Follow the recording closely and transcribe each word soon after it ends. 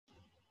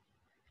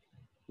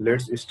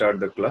Let's start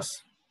the class.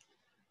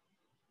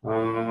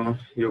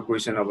 यो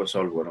question अब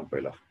solve गरौँ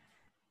पहिला.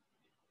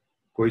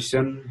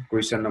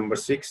 क्वेशन नम्बर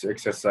 6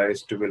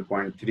 एक्सरसाइज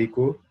 12.3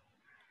 को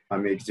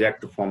हामी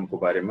एक्ज्याक्ट फर्म को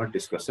बारेमा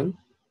डिस्कसन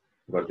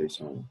गर्दै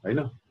छौं हैन.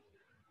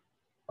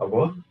 अब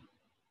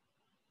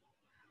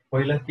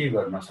पहिला के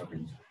गर्न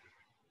सकिन्छ,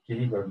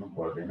 केही गर्नु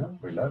पर्दैन.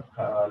 पहिला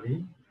खाली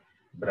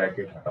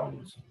ब्र्याकेट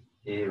हटाउनु छ.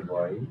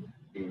 ay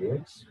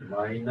dx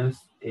minus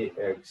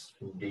ax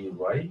dy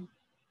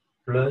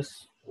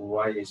plus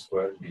y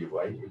square dy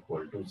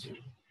equal to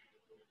 0.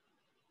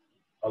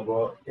 अब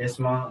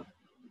यसमा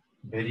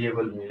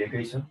भेरिएबल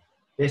मिलेकै छ,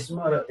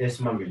 यसमा र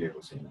यसमा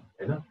मिलेको छैन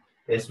हैन.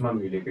 यसमा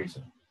मिलेकै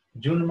छ,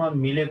 जुनमा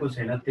मिलेको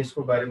छैन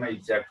त्यसको बारेमा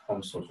एक्ज्याक्ट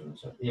फर्म सोच्नु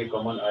छ. a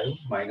कमन आयो,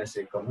 माइनस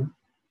a कमन,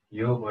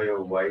 यो भयो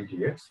y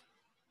dx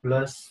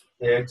plus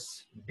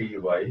x dy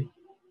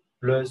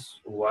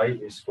plus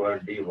y square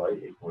dy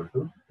equal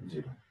to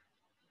 0.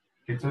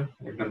 ठीक छ,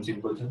 एकदम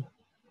सिम्पल छ.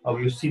 अब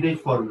यो सिधै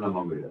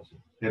फर्मुलामा गइरहेछ,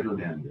 हेर्नु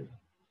ध्यान दिएर.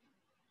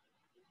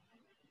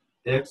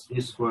 x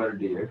square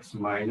dx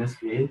minus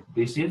a,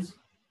 this is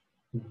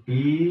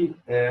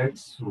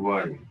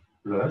dxy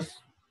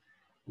plus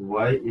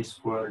y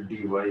square dy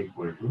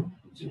equal to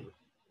 0.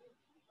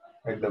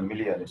 एकदम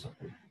मिलिहाल्यो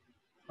सबै.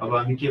 अब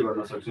हामी के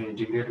गर्न सक्छौं,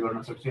 इन्टिग्रेट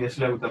गर्न सक्छौं.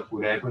 यसलाई उता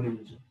पुर्याए पनि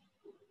हुन्छ.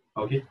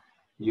 ओके,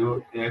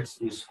 यो x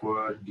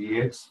square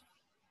dx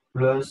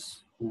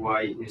plus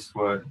y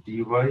square dy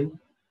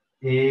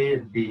a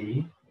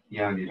d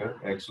यहाँनिर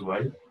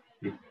xy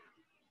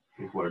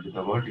equal to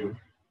the what.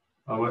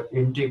 अब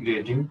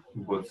integrating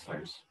both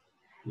sides,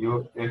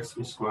 यो x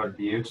square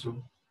dx हो,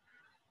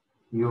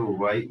 यो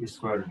y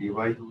square dy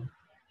हो,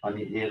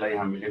 अनि a लाई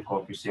हामीले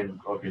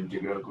कोएफिशिएन्ट अफ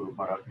इंटीग्रल को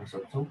रूपमा राख्न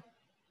सक्छौं.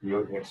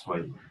 यो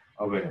xy.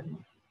 अब हेर्नु,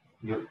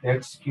 यो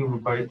x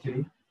cube by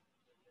 3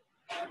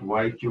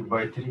 y cube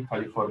by 3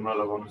 खाली फर्मुला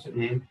लगाउनु छ.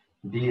 a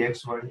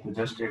dxy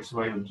just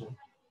xy हुन्छ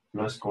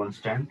plus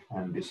constant,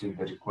 and this is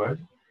the required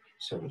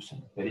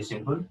solution. Very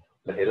simple.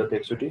 ल हेर त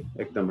एकचोटी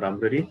एकदम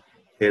राम्ररी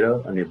हेर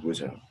अनि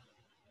बुझ.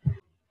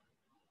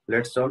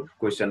 Let's solve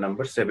question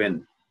number 7.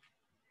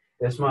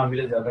 यसमा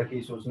हामीले ज्यादा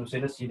केही सोच्नु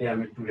छैन, सिधै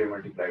हामी 2 ले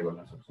मल्टिप्लाई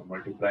गर्न सक्छौं.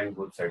 मल्टिप्लाइङ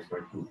बोथ साइड्स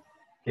बाइ 2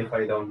 के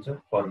फाइदा हुन्छ,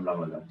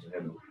 फर्मुलामा जान्छ.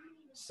 हेर्नु,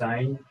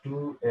 sin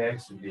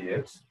 2x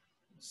dx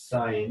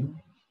sin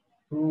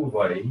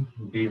 2y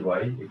dy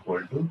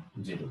equal to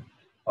 0.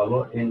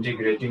 अब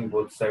इन्टिग्रेटिङ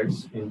बोथ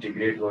साइड्स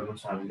इन्टिग्रेट गर्नु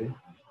छ हामीले.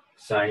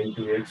 sin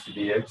 2x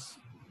dx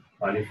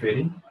अनि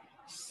फेरि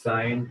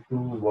sin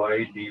 2y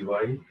dy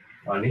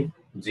अनि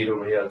 0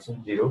 भइहाल्छ.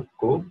 0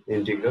 को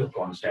इंटीग्रल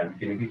कांस्टेंट,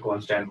 किनकि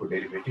कांस्टेंट को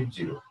डेरिवेटिभ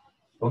 0.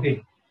 ओके,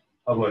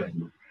 अब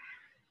हेर्नु,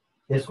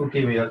 यसको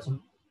के भइहाल्छ,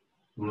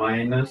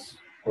 माइनस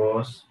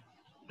cos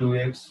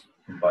 2x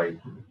by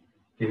 2,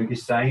 किनकि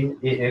sin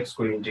ax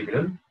को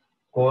इंटीग्रल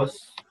cos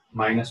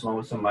माइनस मा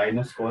आउँछ,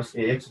 minus cos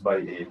ax by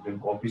a, जुन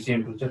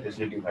कोएफिशिएन्ट हुन्छ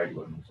त्यसले डिवाइड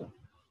गर्नु छ.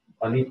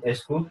 अनि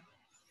यसको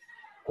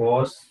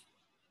cos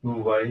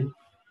 2y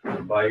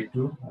by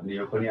 2 अनि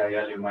यो पनि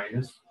आइहाल्यो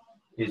minus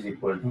is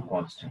equal to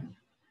constant.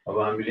 अब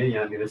हामीले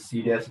यहाँनिर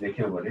c डैश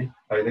लेख्यौं भने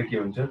फाइदा के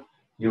हुन्छ,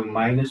 यो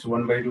माइनस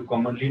 1/2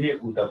 कमन लिने,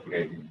 उता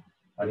पुर्याइदिने,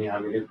 अनि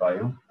हामीले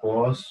पायौं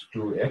cos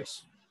 2x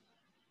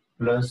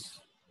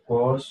plus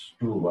cos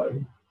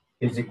 2y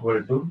is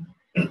equal to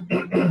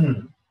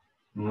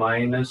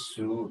minus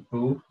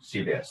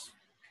 2c dash.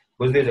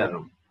 बुझ्दै जानु.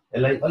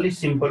 यसलाई अलि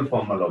सिम्पल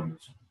फर्ममा लग्नु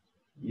छ.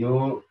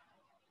 यो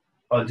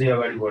अझै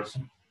अगाडि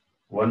बढ्छ.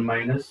 1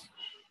 minus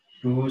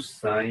 2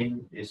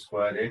 sin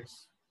square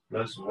x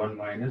plus 1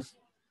 minus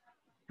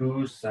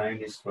 2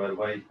 sin square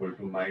y equal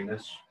to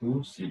minus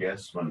 2 c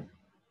dash 1.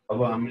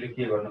 अब हामीले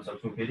के गर्न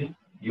सक्छौं, फेरि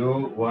यो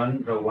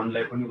 1 र 1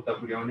 लाई पनि उता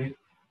पुर्याउने,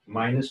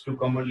 minus 2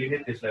 कमन लिने,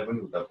 त्यसलाई पनि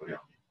उता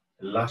पुर्याउने.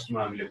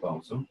 लास्टमा हामीले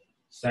पाउँछौं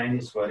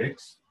sin square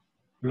x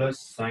plus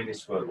sin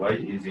square y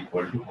is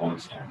equal to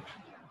constant.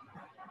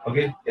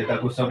 Okay,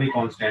 यताको सबै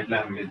कांस्टेन्टलाई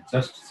हामीले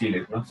जस्ट c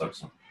लेख्न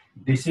सक्छौं.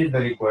 This is the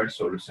required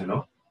solution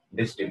of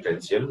this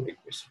differential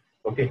equation.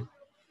 Okay,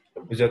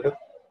 बुझ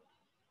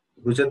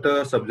त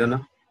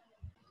सबजना.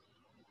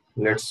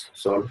 Let's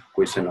solve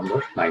question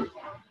number 9.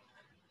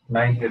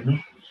 9 हेर्नु,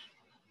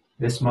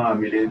 यसमा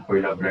हामीले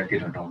पहिला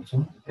bracket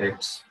हटाउँछौं.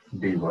 x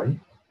dy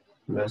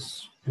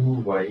plus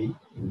 2y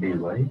dy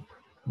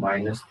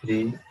minus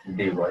 3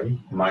 dy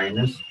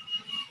minus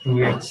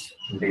 2x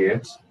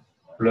dx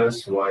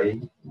plus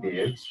y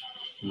dx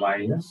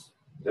minus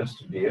just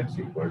dx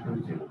equal to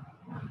 0.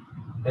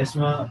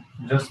 यसमा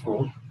जसको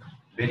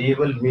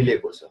variable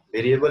मिलेको छ,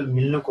 भेरिएबल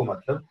मिल्नुको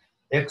मतलब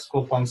x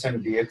को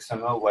फंक्शन dx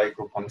सँग y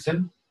को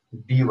फंक्शन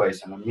dy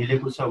सँग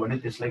मिलेको छ भने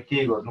त्यसलाई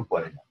के गर्नु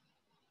पर्दैन,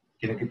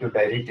 किनकि त्यो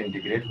डाइरेक्ट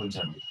इन्टिग्रेट हुन्छ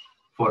नि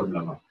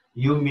फर्मुलामा.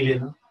 यो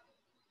मिलेन,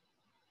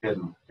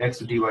 हेर्नु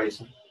x dy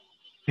छ,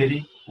 फेरि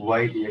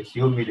y dx,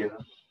 यो मिलेन,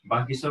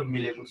 बाँकी सब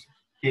मिलेको छ,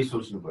 केही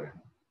सोच्नु पर्दैन.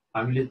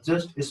 हामीले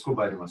जस्ट यसको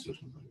बारेमा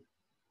सोच्नु पर्यो,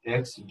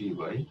 x dy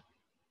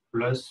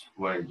plus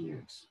y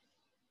dx.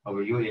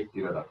 अब यो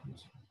एकतिर राख्नु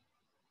छ,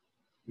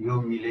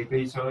 यो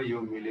मिलेकै छ,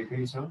 यो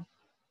मिलेकै छ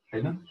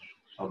हैन.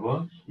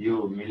 अब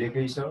यो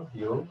मिलेकै छ,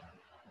 यो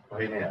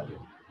भइ नै हाल्यो,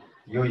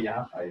 यो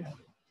यहाँ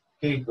आइहाल्यो.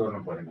 केही गर्नु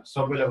परेन,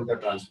 सबैलाई उता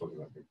ट्रान्सफर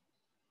गर्दै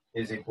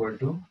is equal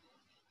to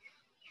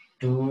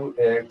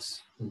 2x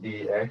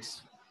dx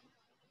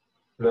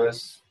plus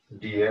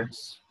dx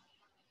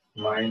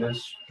minus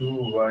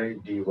 2y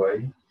dy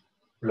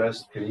plus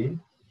 3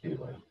 dy.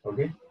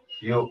 Okay,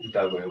 यो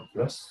उता गयो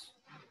प्लस,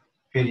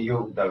 फेरि यो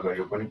उता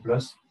गयो पनि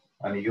प्लस,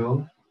 अनि यो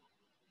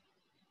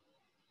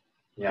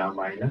यहाँ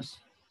माइनस,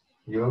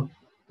 यो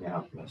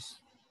यहाँ plus.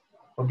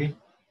 Okay,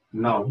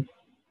 now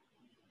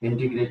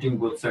integrating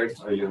both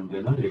sides अहिले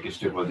हुँदैन, एक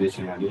स्टेप अझै छ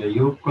यहाँनिर.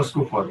 यो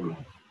कसको फर्मुला?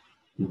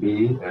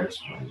 bx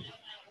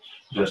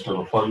जस्ट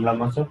अब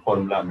फर्मुलामा छ,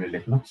 फर्मुला हामीले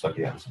लेख्न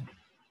सकिहाल्छौँ.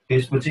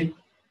 त्यसपछि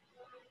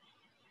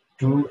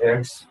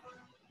 2x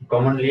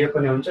कमन लिए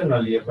पनि हुन्छ,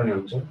 नलिए पनि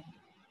हुन्छ,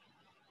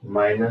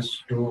 minus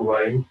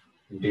 2y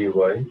dy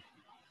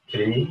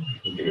 3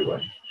 dy.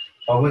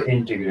 अब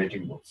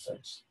integrating both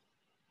sides,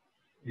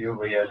 यो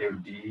भइहाल्यो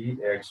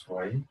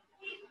dxy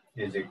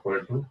is equal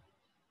to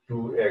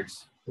 2x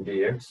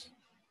dx,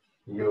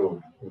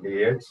 यो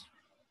dx,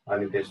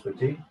 अनि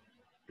त्यसपछि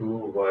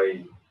 2y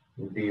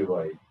dy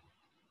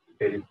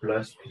फेरि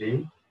प्लस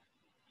 3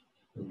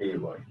 dy.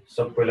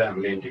 सबैलाई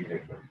हामीले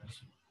इन्टिग्रेट गर्नुपर्छ.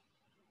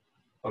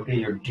 ओके,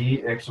 यो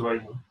dxy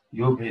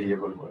यो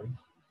भेरिएबल भयो,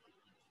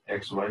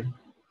 xy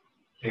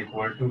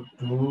equal to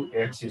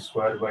 2x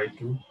square by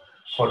 2.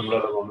 Formula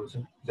लगाउनु छ,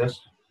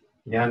 जस्ट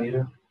यहाँनिर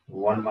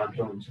 1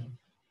 मात्र हुन्छ,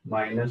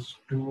 minus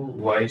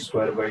 2y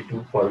square by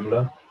 2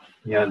 formula,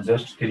 यहाँ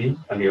जस्ट 3,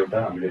 अनि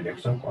एउटा हामीले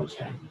लेख्छौँ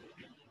कन्स्ट्यान्ट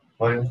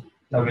भयो.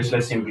 अब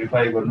यसलाई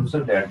सिम्प्लिफाई गर्नु छ,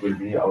 that will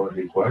be our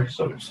required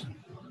solution.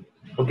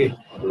 Okay,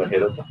 ल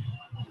हेर त,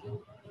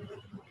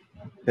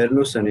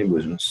 हेर्नुहोस् अनि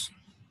बुझ्नुहोस्.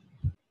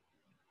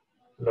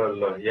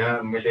 ल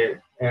यहाँ मैले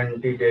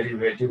एन्टी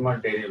डेरिभेटिभमा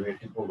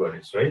डेरिभेटिभ पो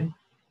गरेछु है,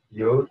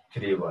 यो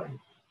 3y.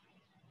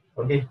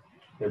 ओके,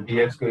 यो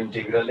dx को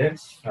इंटीग्रल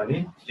x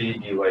अनि 3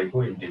 dy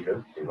को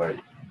इंटीग्रल 3y.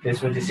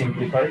 त्यसपछि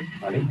सिम्प्लिफाई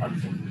अनि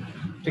आन्सर.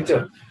 ठीक छ,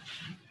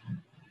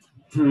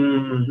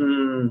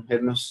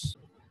 हेर्नुहोस्.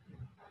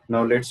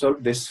 Now let's solve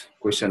this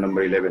question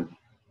number 11.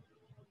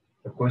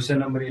 Question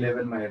number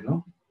 11 मा हेर्नु,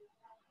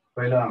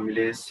 पहिला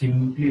हामीले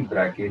सिम्पली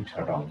ब्राकेट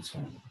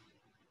हटाउँछौँ.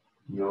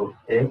 यो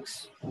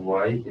x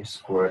y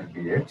square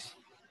dx,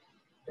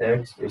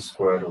 x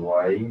square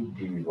y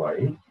dy,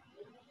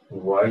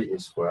 y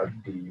square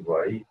dy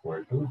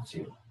equal to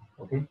 0.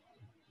 Okay,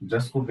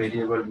 जसको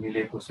भेरिएबल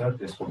मिलेको छ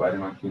त्यसको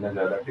बारेमा किन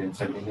ज्यादा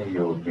टेन्सन लिने,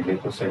 यो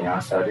मिलेको छ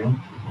यहाँ सार्यौं,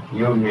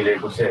 यो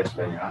मिलेको छ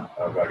यसलाई यहाँ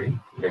अगाडि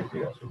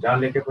लेखिदिएको छु, जहाँ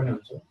लेखे पनि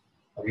हुन्छ.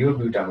 अब यो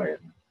दुईटामा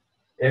हेर्नु,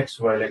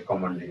 x y लाई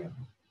कमन लियो,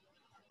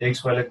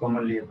 x y लाई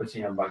कमन लिएपछि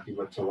यहाँ बाँकी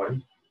बच्छ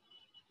y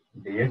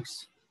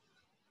dx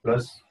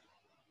प्लस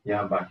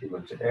यहाँ बाँकी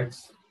बच्छ x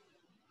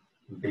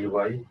dy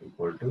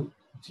इक्वल टु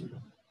 0.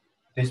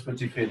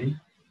 त्यसपछि फेरि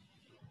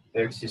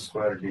x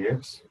square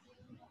dx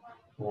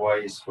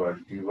y square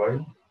dy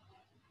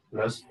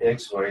plus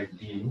xy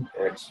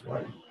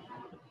dxy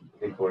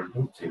equal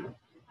to 0.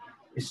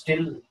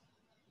 Still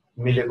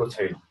मिलेको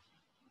छैन,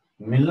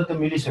 मिल्न त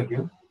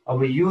मिलिसक्यो.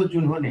 अब यो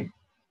जुन हो नि,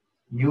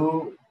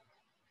 यो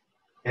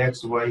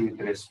xy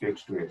with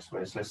respect to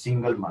xy, यसलाई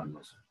सिंगल मान्नु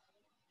छ.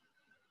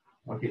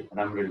 ओके,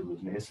 राम्ररी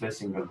बुझ्नु, यसलाई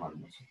सिंगल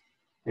मान्नु छ.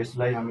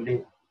 यसलाई हामीले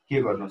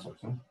के गर्न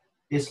सक्छौं,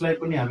 यसलाई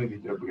पनि हामी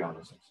भित्र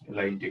पुर्याउन सक्छौं,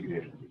 यसलाई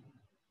इन्टिग्रेट गर्नु.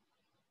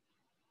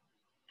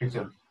 ठीक छ,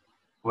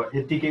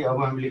 यतिकै.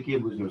 अब हामीले के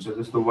बुझ्नु छ,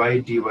 जस्तो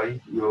y dy,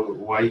 यो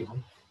y हो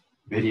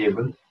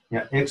भेरिएबल,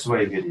 यहाँ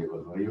xy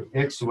भेरिएबल हो. यो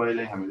xy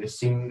लाई हामीले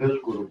सिंगल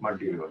को रूपमा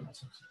डिल गर्न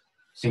सक्छौं,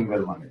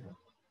 सिंगल मानेर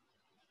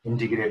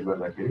इन्टिग्रेट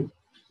गर्दाखेरि.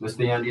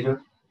 जस्तै यहाँनिर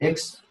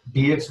x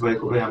dx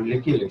भएको भए हामीले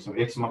के लेख्छौं,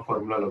 x मा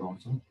फर्मुला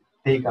लगाउँछौं,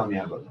 त्यही काम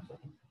यहाँ गर्न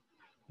सक्छौं.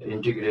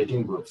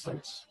 इन्टिग्रेटिङ बोथ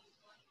साइड्स,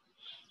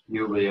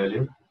 यो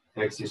भइहाल्यो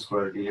x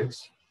स्क्वायर dx,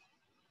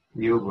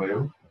 यो भयो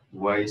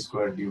y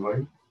square dy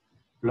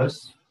plus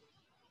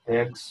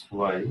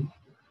xy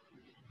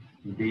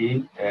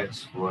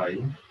dxy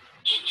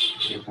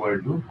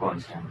equal to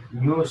constant.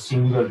 यो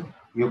सिंगल,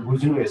 यो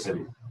बुझ्नु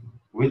यसरी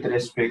विथ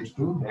रेस्पेक्ट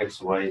टु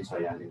xy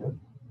छ यहाँनिर.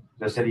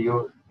 जसरी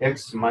यो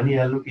x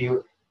मानिहाल्नु कि यो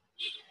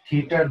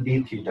थीटा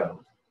डी थीटा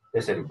हो,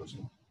 यसरी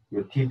बुझ्नु,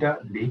 यो थीटा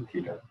डी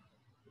थीटा.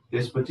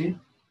 त्यसपछि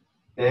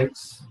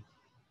x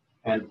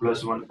n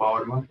plus 1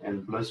 पावरमा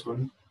n plus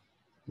 1,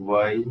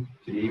 y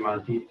 3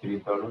 माथि 3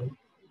 तल,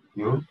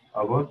 यो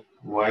अब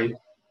y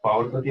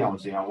पावर कति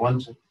आउँछ, यहाँ 1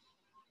 छ,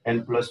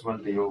 n प्लस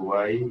 1 त यो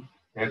y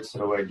x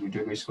र y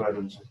दुईटैको स्क्वायर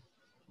हुन्छ,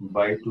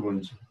 बाइ 2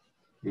 हुन्छ,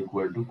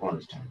 इक्वल टु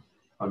कन्स्ट्यान्ट.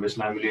 अब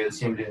यसलाई हामीले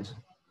एलसीएम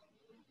लिन्छौँ,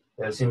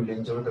 एलसीएम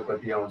लिन्छौँ त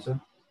कति आउँछ,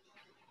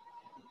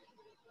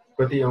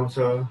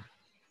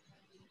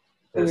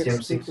 LCM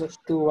 6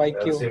 2y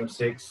cube, LCM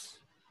 6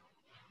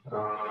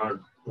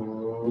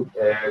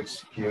 2x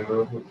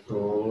cube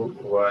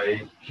 2y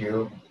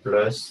cube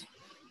plus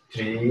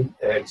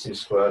 3x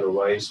square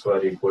y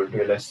square equal to,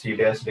 यसलाई c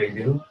ड्याश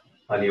लेखिदिनु,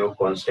 अनि यो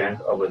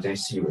कन्स्ट्यान्ट अब चाहिँ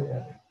c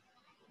भइहाल्यो.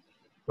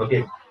 ओके,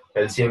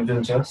 एलसीएम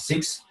जुन छ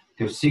 6,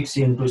 त्यो 6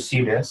 into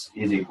c dash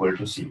is equal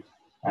to c,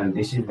 and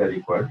this is the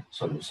required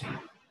solution.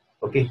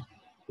 Okay,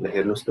 ल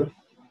हेर्नुस् त,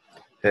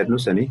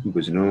 हेर्नुस् अनि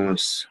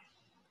बुझ्नुस्.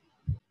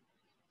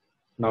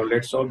 Now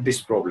let's solve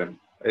this problem.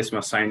 यसमा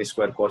sin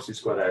स्क्वायर cos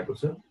स्क्वायर आएको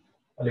छ,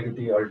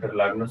 अलिकति अल्टर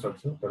लाग्न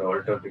सक्छ तर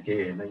अल्टर त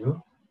केही हैन,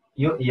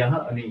 यो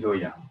यहाँ अनि यो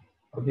यहाँ।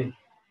 Okay,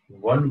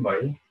 1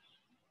 by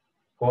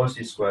cos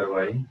square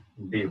y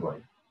dy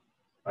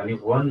अनि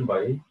 1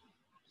 by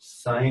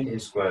sin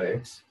square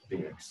x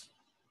dx।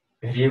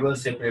 Variable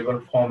separable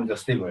form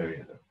जस्तै भयो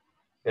यो त,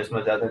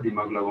 यसमा ज्यादा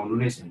दिमाग लगाउनु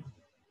नै छैन।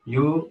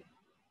 यो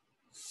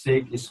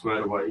sec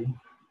स्क्वायर y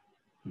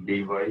dy,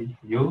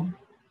 यो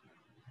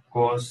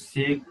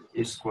cosec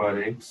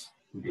स्क्वायर x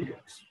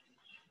dx।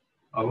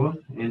 अब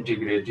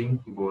integrating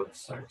both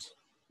sides,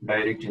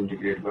 direct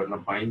integrate गर्न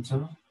पाइन्छ।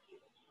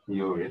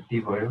 यो यति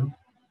भयो,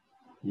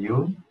 यो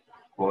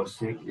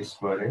cosec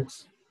स्क्वायर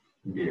x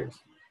dx।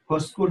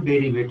 कसको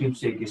डेरिभेटिभ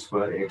sec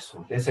स्क्वायर x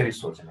हो त्यसरी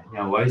सोच्ने।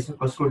 यहाँ y छ,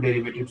 कसको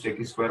derivative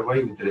sec square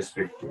y with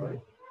respect to y,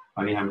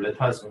 अनि हामीलाई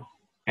थाहा छ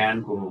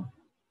tan को हो,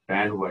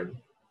 tan y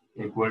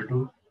इक्वल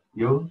टु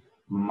यो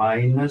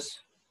माइनस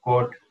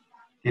cot,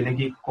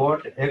 किनकि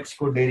cot x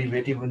को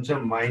डेरिभेटिभ हुन्छ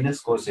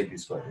माइनस cosec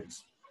स्क्वायर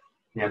x।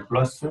 यहाँ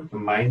प्लस छ,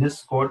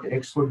 माइनस cot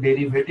x को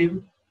derivative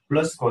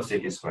plus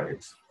cosec square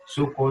x।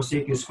 So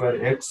cosec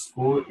square x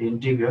को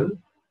integral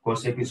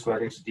cosec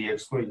square x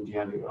dx को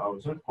integral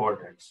आउँछ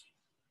cot x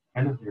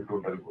हैन, यो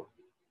टोटल को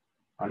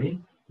अनि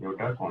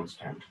एउटा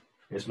कन्स्ट्यान्ट।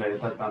 यसलाई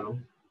यता तानौं,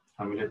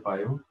 हामीले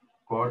पायौं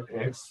cot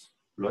x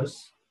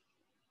plus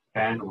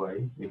tan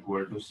y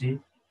equal to c,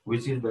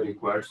 which is the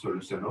required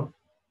solution of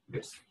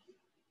this।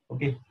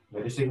 Okay,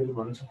 very simple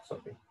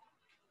concept।